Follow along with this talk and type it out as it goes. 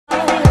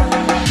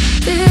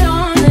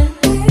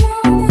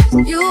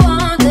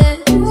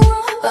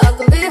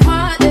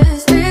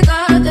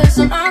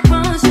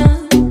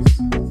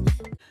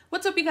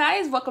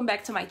welcome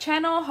back to my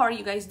channel. How are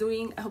you guys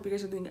doing? I hope you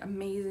guys are doing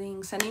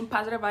amazing, sending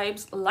positive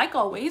vibes like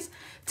always.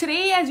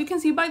 Today, as you can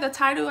see by the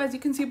title, as you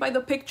can see by the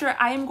picture,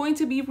 I am going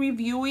to be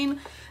reviewing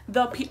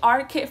the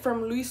PR kit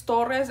from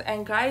Torres.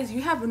 And guys,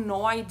 you have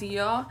no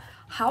idea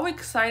how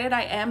excited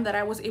I am that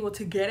I was able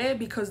to get it,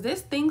 because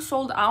this thing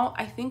sold out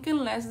I think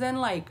in less than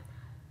like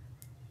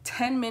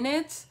 10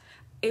 minutes.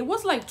 It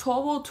was like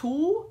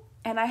 12:02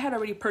 and I had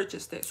already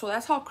purchased it. So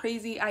that's how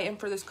crazy I am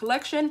for this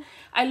collection.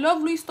 I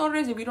love Luis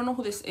Torres. If you don't know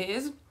who this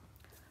is,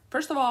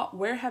 first of all,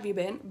 where have you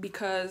been?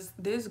 Because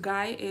this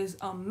guy is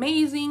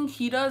amazing.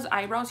 He does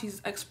eyebrows.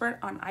 He's expert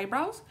on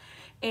eyebrows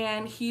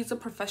and he's a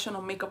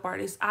professional makeup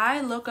artist.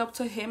 I look up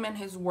to him and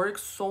his work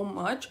so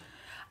much.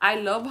 I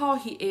love how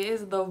he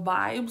is, the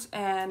vibes,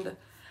 and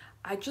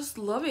I just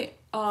love it.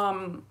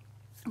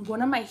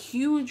 One of my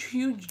huge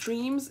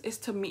dreams is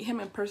to meet him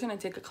in person and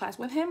take a class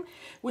with him,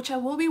 which I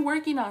will be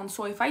working on.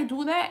 So if I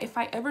do that, if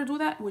I ever do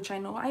that, which I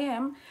know I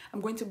am,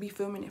 I'm going to be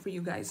filming it for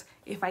you guys,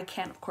 if I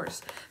can, of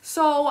course.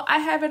 So I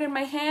have it in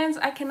my hands.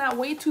 I cannot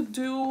wait to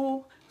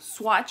do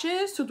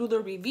swatches, to do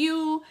the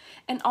review,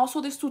 and also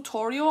this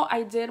tutorial.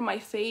 I did my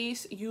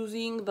face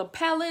using the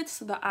palettes,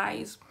 the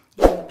eyes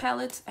using the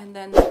palettes, and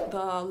then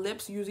the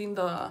lips using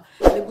the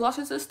lip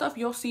glosses and stuff.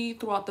 You'll see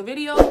throughout the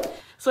video.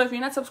 So if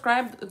you're not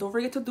subscribed, don't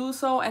forget to do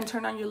so and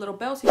turn on your little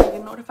bell so you can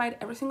get notified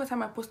every single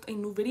time I post a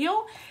new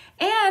video.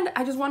 And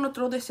I just want to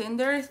throw this in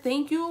there.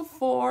 Thank you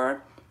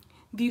for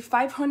the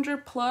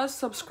 500 plus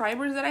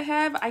subscribers that I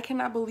have. I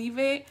cannot believe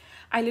it.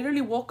 I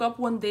literally woke up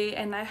one day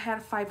and I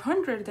had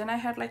 500, then I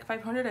had like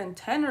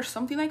 510 or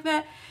something like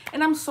that,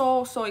 and I'm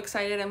so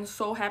excited. I'm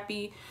so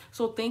happy.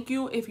 So thank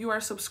you. If you are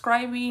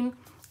subscribing,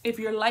 if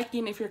you're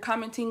liking, if you're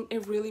commenting,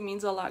 it really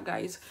means a lot,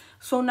 guys.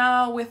 So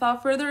now,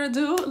 without further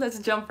ado, let's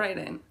jump right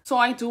in. So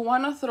I do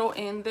want to throw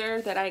in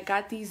there that I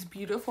got these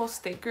beautiful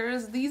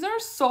stickers. These are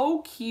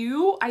so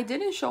cute. I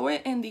didn't show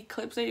it in the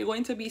clips that you're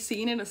going to be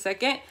seeing in a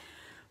second,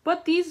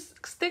 but these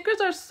stickers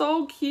are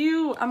so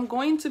cute. I'm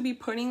going to be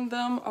putting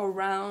them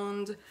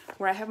around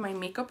where I have my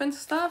makeup and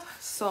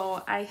stuff,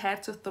 so I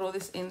had to throw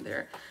this in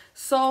there.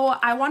 So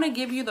I want to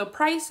give you the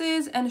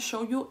prices and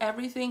show you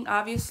everything,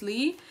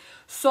 obviously.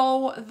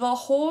 So the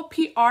whole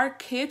PR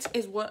kit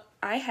is what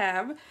I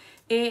have.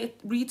 It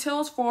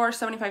retails for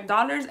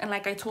 $75, and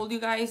like I told you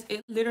guys,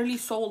 it literally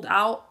sold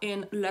out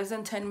in less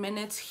than 10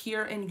 minutes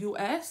here in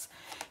US,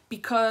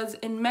 because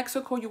in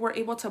Mexico you were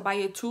able to buy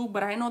it too,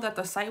 but I know that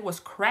the site was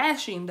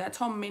crashing. That's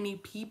how many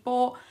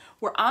people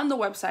were on the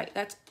website.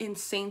 That's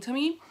insane to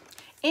me.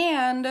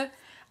 And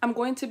I'm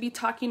going to be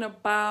talking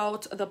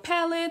about the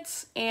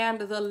palettes and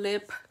the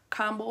lip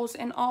combos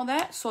and all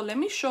that. So let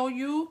me show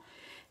you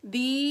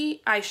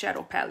the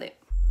eyeshadow palette.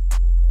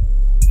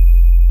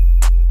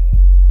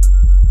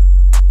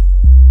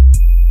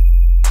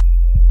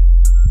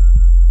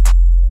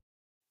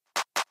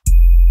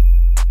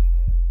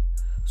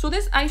 So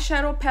this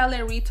eyeshadow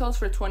palette retails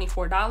for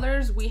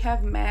 $24. We have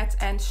mattes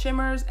and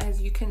shimmers,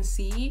 as you can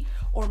see,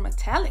 or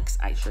metallics,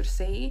 I should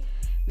say.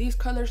 These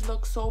colors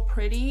look so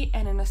pretty,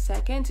 and in a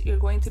second, you're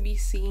going to be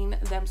seeing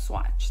them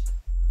swatched.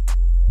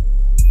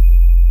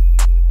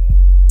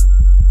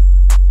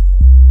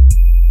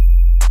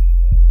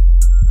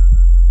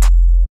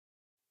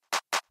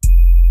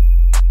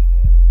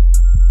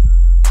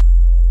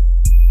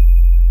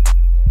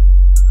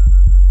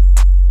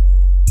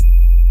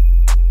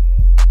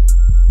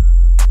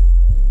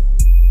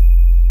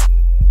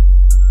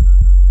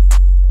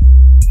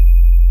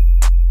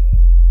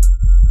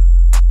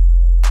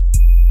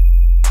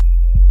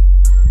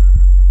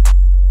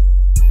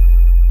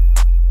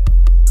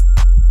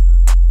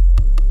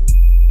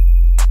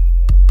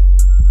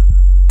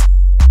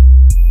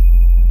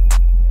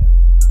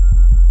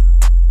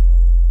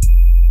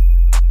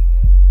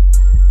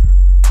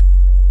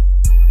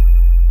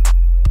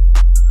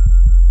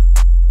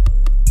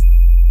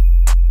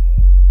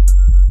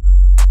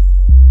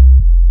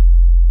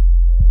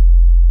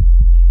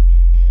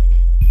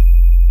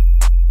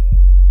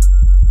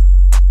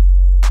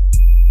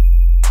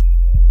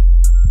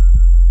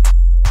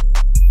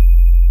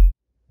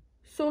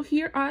 So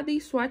here are the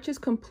swatches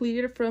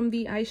completed from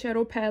the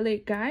eyeshadow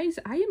palette. Guys,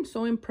 I am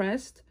so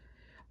impressed.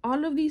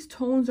 All of these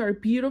tones are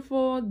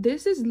beautiful.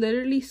 This is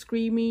literally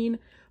screaming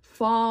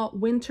fall,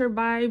 winter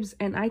vibes,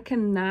 and I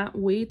cannot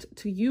wait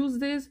to use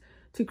this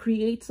to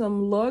create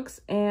some looks.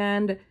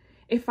 And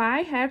if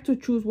I had to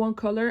choose one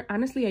color,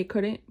 honestly, I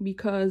couldn't,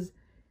 because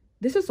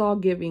this is all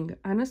giving.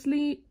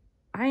 Honestly,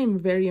 I am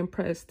very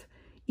impressed.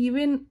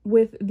 Even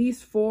with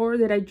these four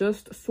that I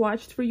just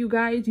swatched for you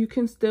guys, you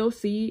can still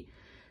see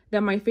that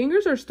my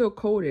fingers are still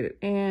coated,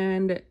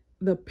 and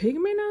the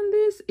pigment on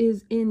this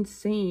is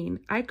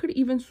insane. I could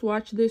even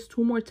swatch this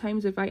 2 more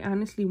times if I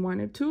honestly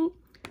wanted to.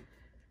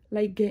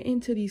 Like, get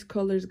into these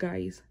colors,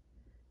 guys.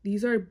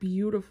 These are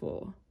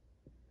beautiful.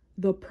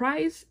 The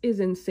price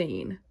is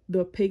insane.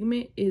 The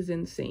pigment is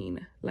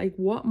insane. Like,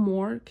 what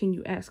more can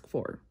you ask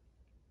for?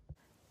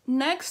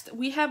 Next,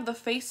 we have the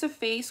Face to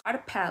Face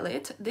art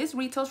palette. This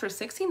retails for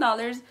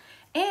 $16,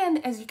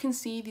 and as you can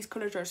see, these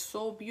colors are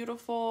so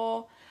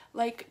beautiful.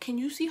 Like, can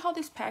you see how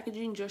this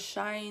packaging just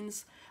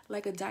shines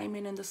like a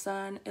diamond in the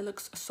sun? It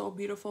looks so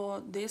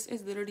beautiful. This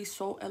is literally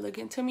so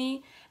elegant to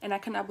me, and I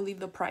cannot believe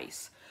the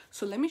price.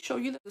 So let me show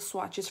you the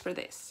swatches for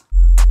this.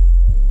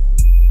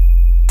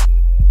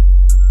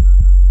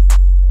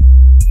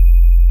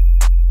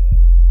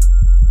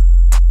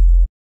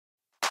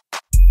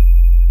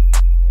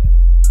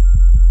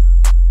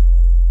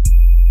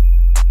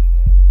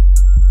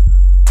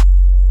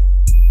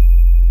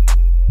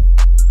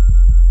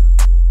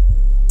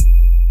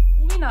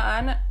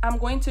 I'm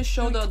going to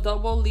show the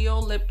double Leo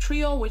lip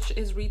trio, which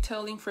is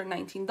retailing for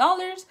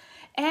 $19,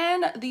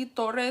 and the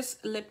Torres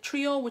lip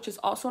trio, which is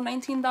also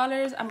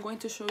 $19. I'm going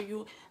to show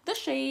you the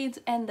shades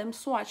and them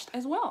swatched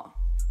as well.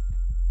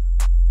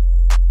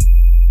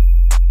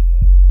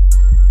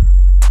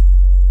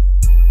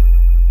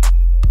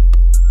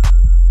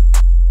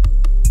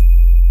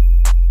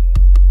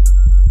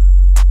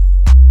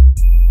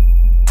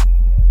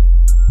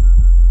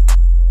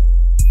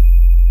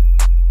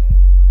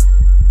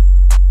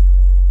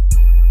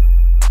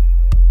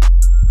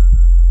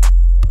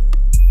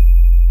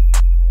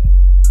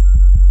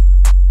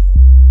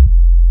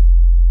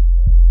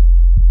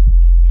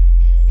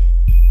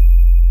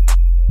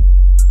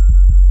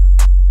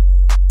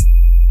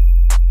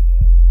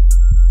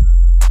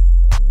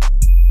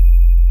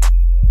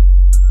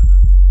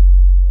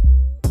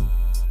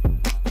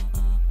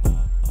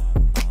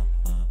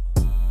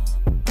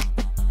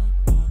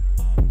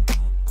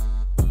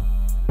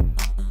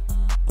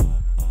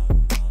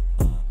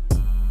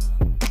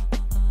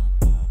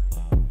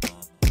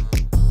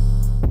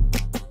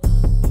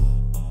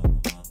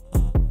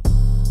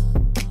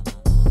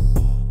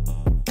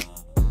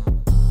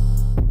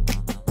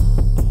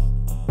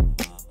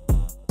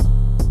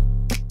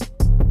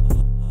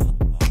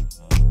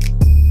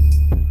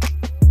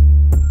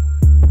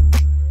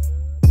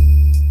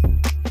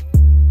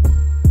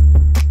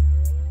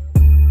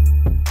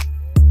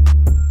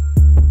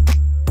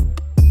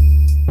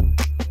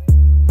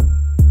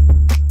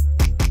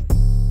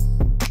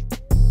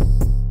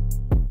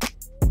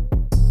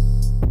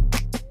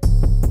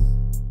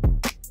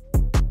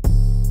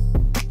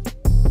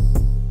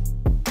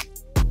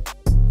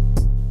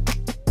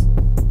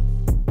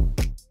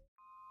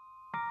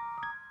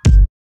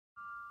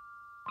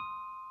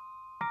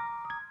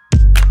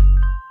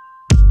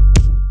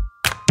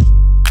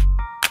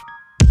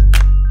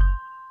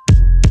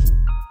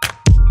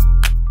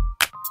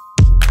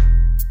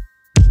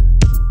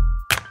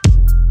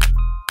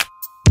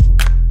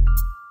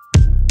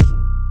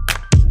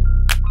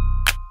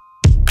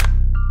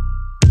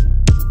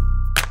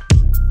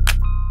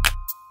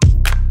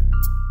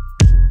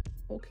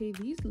 Okay,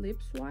 these lip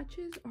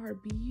swatches are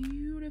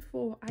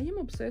beautiful. I am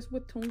obsessed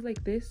with tones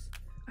like this.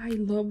 I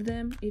love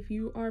them. If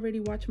you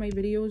already watch my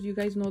videos, you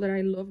guys know that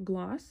I love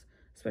gloss,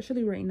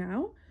 especially right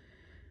now.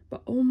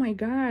 But oh my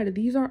god,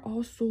 these are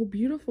all so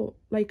beautiful.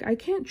 Like, I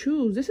can't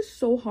choose. This is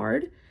so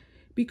hard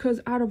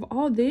because out of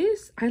all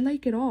this, I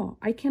like it all.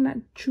 I cannot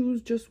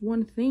choose just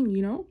one thing,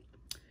 you know?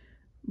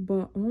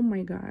 But oh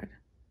my god,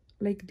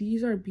 like,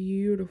 these are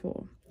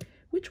beautiful.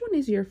 Which one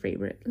is your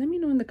favorite? Let me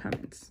know in the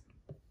comments.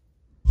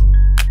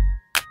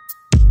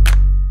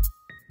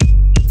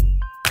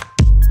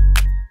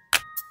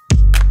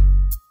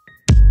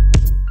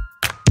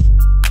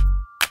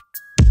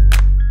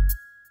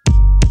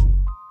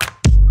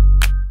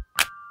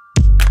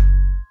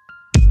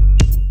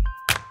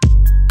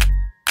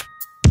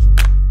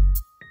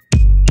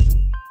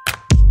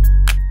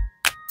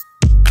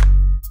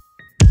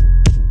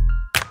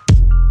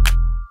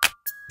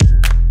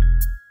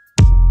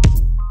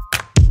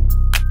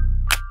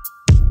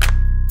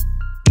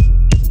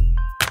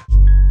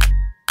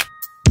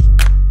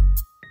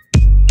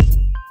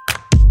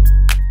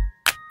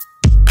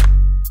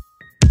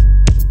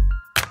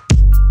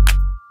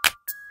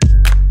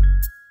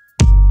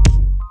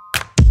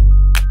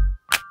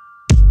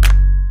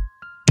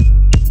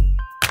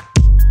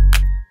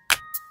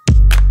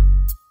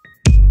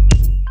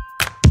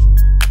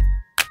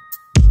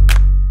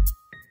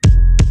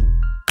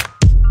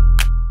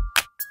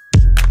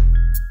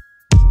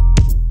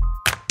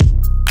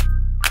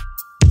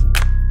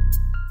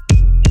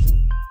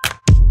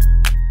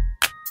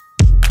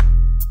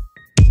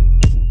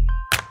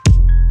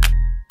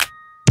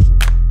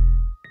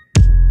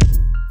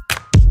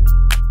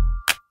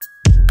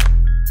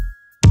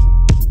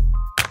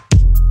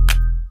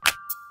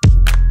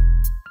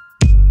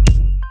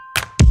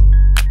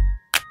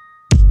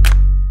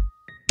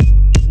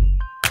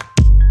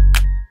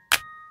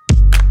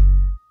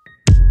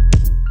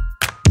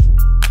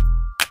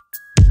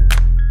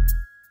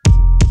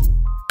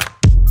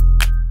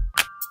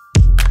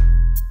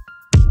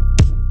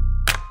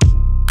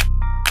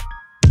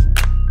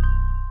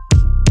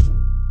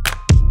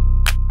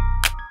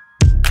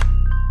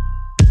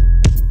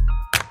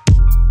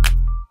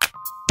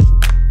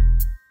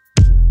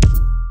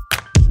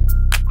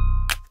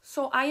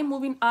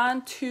 moving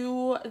on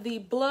to the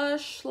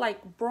blush,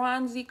 like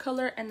bronzy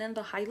color, and then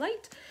the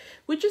highlight,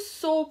 which is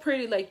so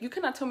pretty. Like, you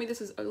cannot tell me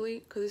this is ugly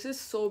because this is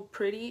so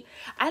pretty.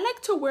 I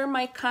like to wear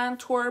my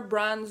contour,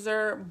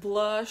 bronzer,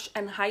 blush,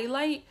 and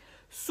highlight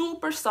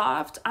super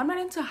soft. I'm not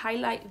into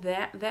highlight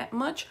that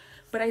much,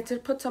 but I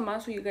did put some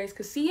on so you guys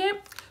could see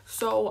it.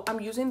 So I'm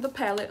using the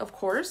palette, of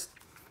course,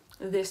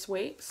 this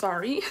way,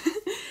 sorry.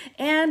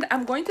 And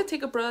I'm going to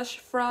take a brush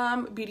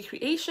from Beauty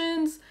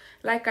Creations,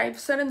 like I've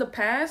said in the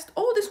past.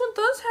 Oh, this one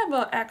does have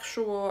an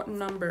actual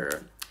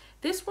number.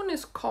 This one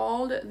is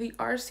called the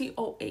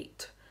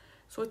RC08,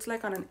 so it's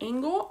like on an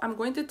angle. I'm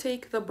going to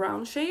take the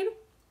brown shade,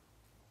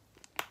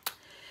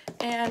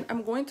 and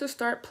I'm going to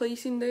start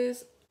placing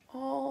this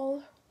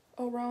all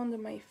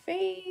around my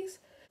face,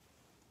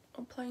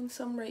 applying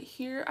some right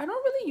here. I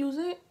don't really use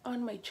it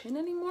on my chin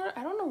anymore.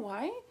 I don't know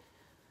why.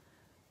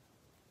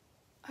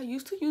 I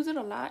used to use it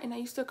a lot, and I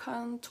used to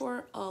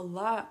contour a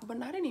lot, but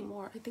not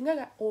anymore. I think I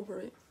got over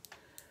it.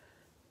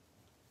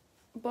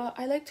 But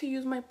I like to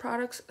use my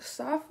products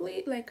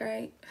softly, like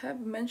I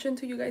have mentioned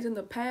to you guys in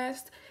the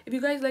past. If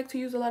you guys like to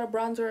use a lot of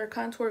bronzer or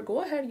contour,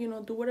 go ahead, you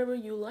know, do whatever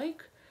you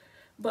like.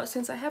 But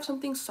since I have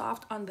something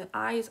soft on the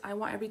eyes, I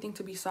want everything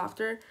to be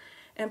softer.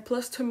 And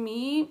plus, to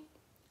me,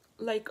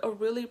 like a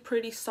really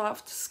pretty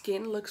soft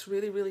skin looks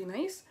really, really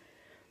nice.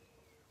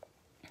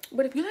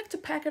 But if you like to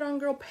pack it on,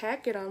 girl,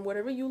 pack it on,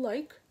 whatever you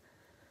like.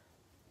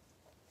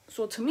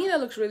 So to me,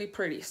 that looks really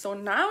pretty. So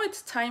now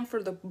it's time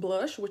for the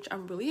blush, which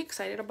I'm really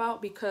excited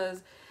about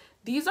because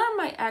these are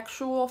my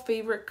actual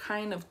favorite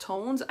kind of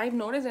tones. I've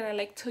noticed that I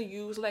like to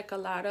use like a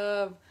lot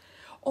of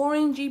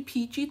orangey,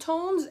 peachy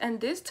tones.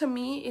 And this, to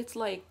me, it's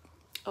like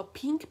a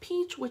pink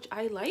peach, which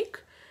I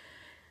like.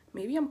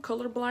 Maybe I'm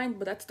colorblind,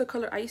 but that's the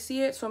color I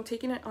see it. So I'm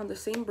taking it on the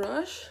same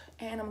brush,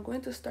 and I'm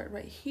going to start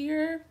right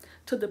here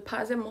to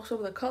deposit most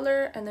of the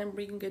color and then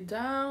bring it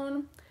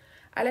down.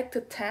 I like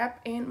to tap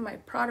in my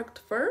product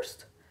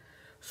first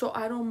so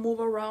I don't move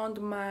around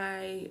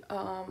my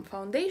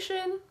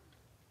foundation.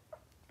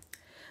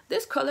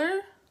 This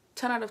color,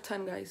 10 out of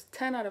 10, guys.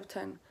 10 out of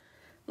 10.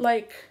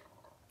 Like,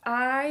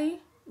 I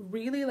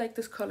really like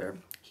this color.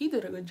 He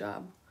did a good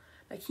job.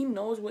 Like, he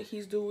knows what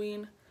he's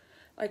doing.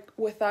 Like,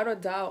 without a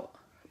doubt.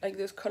 Like,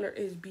 this color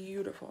is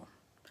beautiful.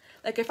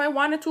 Like, if I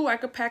wanted to, I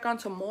could pack on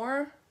some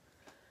more,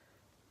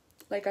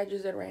 like I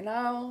just did right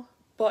now.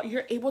 But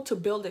you're able to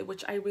build it,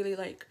 which I really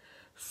like.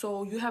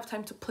 So you have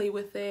time to play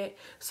with it.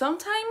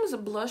 Sometimes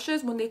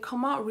blushes, when they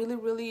come out really,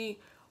 really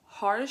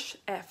harsh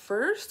at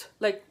first,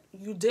 like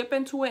you dip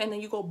into it and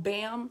then you go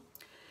bam,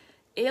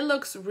 it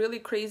looks really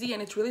crazy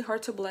and it's really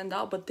hard to blend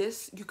out. But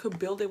this, you could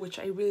build it, which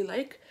I really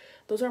like.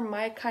 Those are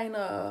my kind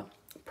of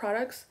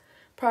products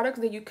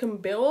that you can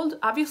build.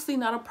 Obviously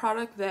not a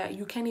product that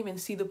you can't even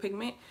see the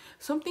pigment.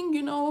 Something,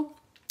 you know,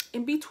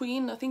 in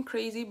between, nothing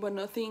crazy, but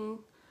nothing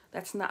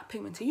that's not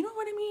pigmented. You know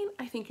what I mean?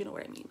 I think you know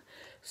what I mean.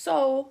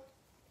 So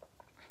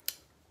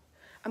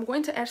I'm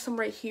going to add some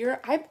right here.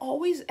 I've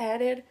always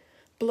added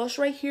blush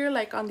right here,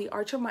 like on the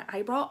arch of my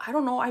eyebrow. I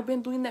don't know, I've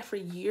been doing that for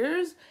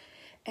years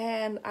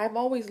and I've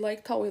always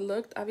liked how it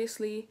looked.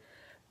 Obviously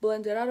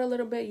blend it out a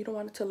little bit. You don't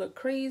want it to look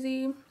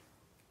crazy.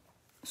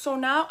 So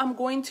now I'm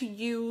going to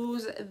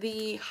use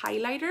the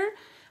highlighter.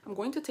 I'm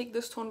going to take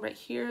this tone right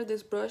here.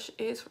 This brush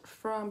is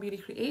from Beauty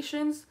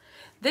Creations.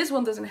 This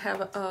one doesn't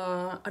have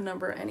a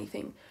number or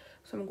anything.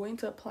 So I'm going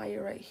to apply it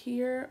right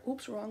here.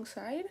 Oops, wrong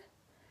side.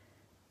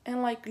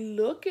 And like,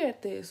 look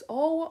at this.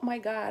 Oh my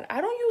God. I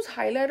don't use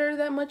highlighter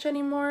that much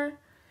anymore.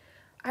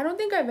 I don't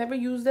think I've ever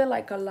used it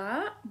like a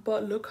lot,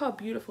 but look how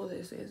beautiful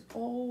this is.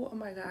 Oh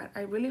my God.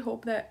 I really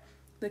hope that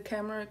the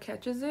camera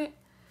catches it,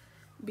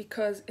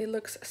 because it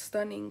looks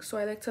stunning. So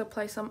I like to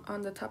apply some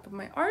on the top of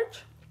my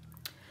arch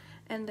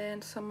and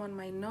then some on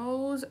my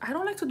nose. I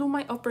don't like to do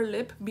my upper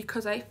lip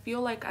because I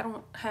feel like I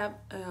don't have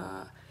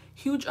a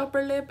huge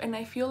upper lip, and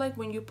I feel like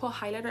when you put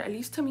highlighter, at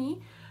least to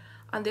me,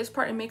 on this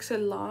part it makes it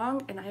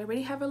long, and I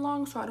already have it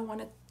long, so I don't want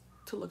it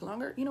to look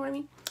longer, you know what I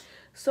mean?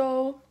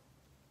 So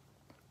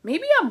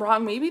maybe I'm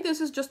wrong, maybe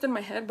this is just in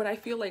my head, but I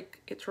feel like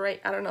it's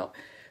right, I don't know.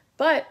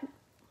 But I'm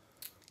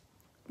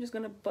just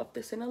gonna buff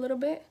this in a little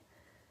bit,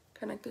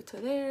 connect it to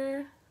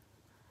there,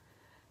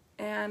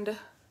 and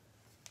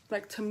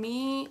like, to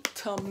me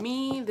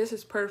this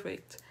is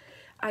perfect.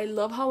 I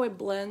love how it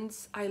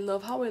blends. I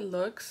love how it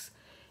looks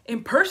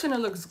in person.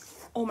 It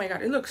looks, oh my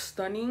God, it looks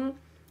stunning.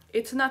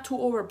 It's not too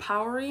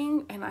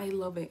overpowering, and I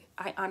love it.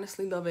 I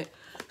honestly love it.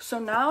 So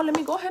now let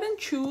me go ahead and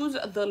choose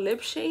the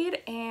lip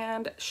shade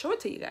and show it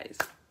to you guys.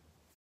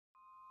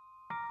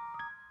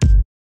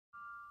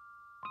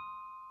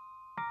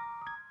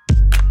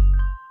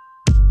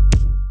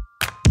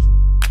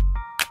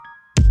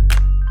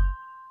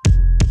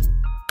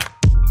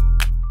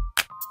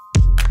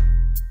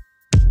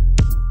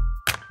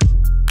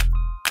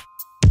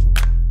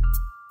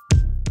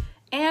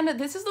 And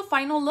this is the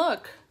final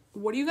look.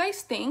 What do you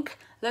guys think?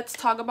 Let's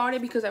talk about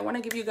it, because I want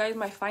to give you guys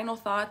my final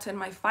thoughts and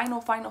my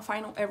final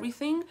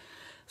everything.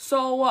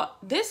 So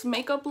this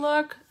makeup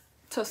look,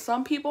 to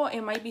some people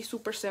it might be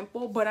super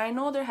simple, but I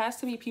know there has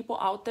to be people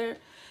out there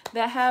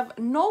that have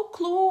no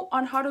clue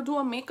on how to do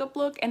a makeup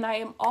look, and I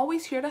am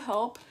always here to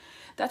help.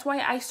 That's why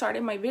I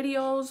started my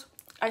videos.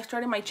 I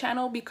started my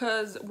channel,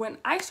 because when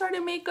I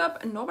started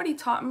makeup, nobody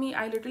taught me.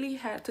 I literally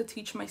had to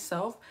teach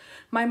myself.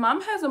 My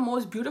mom has the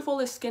most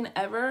beautiful skin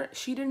ever.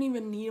 She didn't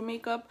even need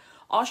makeup.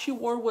 All she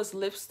wore was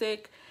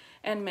lipstick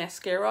and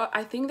mascara.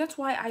 I think that's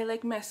why I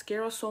like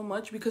mascara so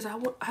much, because I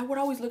would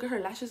always look at her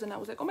lashes and I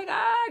was like, oh my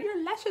god,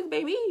 your lashes,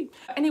 baby.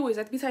 Anyways,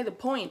 that's beside the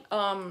point.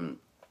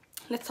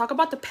 Let's talk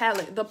about the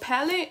palette. The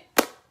palette,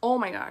 oh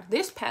my god,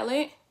 this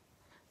palette,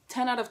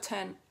 10 out of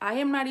 10. I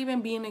am not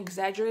even being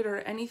exaggerated or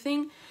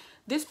anything.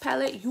 This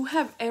palette, you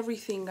have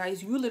everything,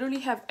 guys. You literally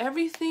have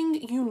everything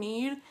you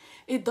need.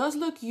 It does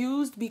look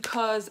used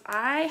because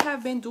I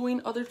have been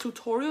doing other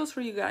tutorials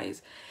for you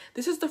guys.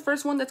 This is the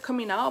first one that's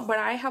coming out, but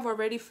I have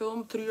already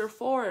filmed 3 or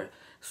 4.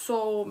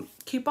 So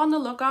keep on the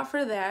lookout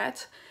for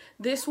that.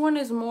 This one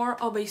is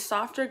more of a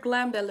softer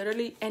glam that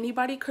literally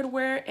anybody could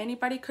wear,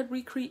 anybody could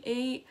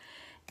recreate.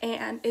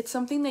 And it's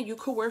something that you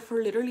could wear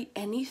for literally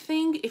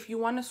anything. If you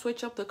want to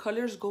switch up the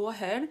colors, go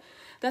ahead.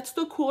 That's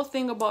the cool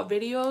thing about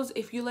videos.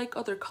 If you like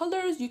other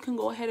colors, you can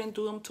go ahead and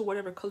do them to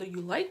whatever color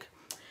you like.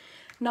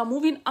 Now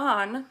moving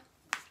on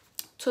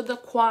to the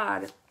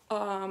quad,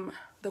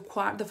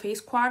 the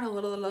face quad.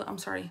 I'm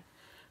sorry,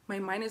 my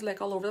mind is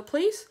like all over the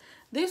place.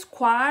 This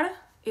quad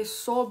is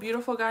so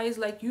beautiful, guys.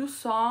 Like, you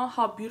saw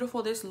how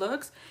beautiful this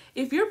looks.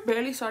 If you're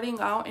barely starting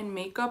out in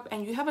makeup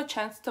and you have a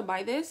chance to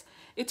buy this,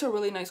 it's a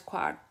really nice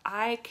quad.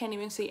 I can't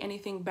even say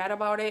anything bad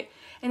about it.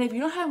 And if you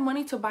don't have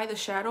money to buy the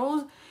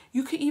shadows,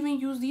 you could even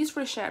use these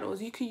for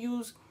shadows. You could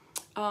use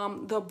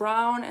the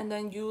brown and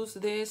then use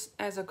this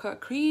as a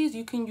cut crease.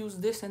 You can use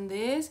this and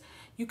this.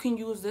 You can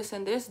use this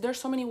and this. There's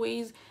so many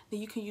ways that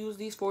you can use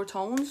these 4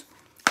 tones.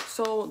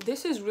 So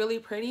this is really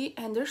pretty,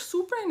 and they're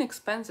super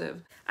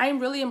inexpensive. I'm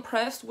really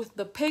impressed with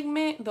the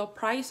pigment, the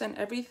price, and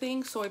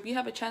everything. So if you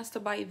have a chance to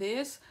buy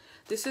this,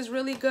 this is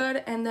really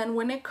good. And then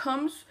when it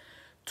comes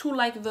to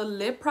like the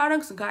lip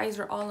products, guys,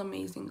 are all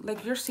amazing.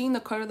 Like, you're seeing the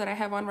color that I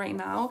have on right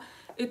now.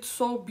 It's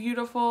so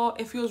beautiful.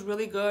 It feels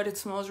really good. It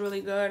smells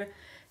really good.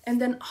 And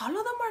then all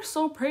of them are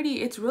so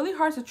pretty. It's really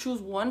hard to choose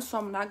one, so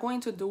I'm not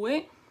going to do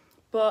it.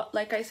 But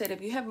like I said,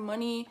 if you have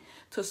money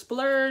to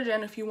splurge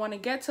and if you want to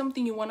get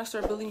something, you want to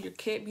start building your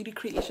kit, Beauty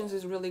Creations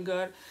is really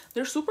good.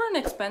 They're super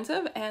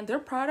inexpensive, and their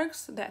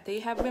products that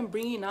they have been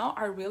bringing out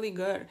are really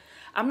good.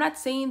 I'm not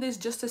saying this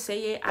just to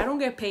say it. I don't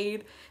get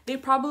paid. They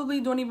probably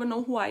don't even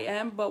know who I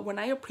am. But when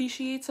I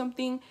appreciate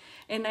something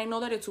and I know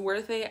that it's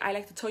worth it, I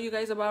like to tell you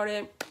guys about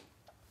it.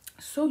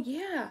 So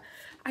yeah,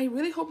 I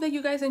really hope that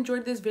you guys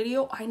enjoyed this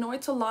video. I know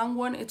it's a long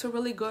one. It's a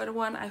really good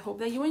one. I hope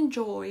that you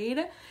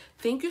enjoyed.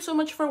 Thank you so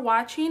much for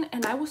watching,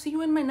 and I will see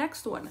you in my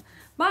next one.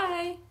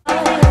 Bye. You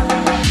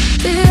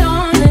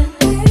want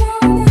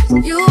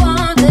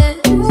it,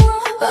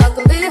 I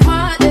could be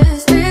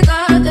heartless,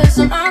 regardless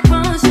of my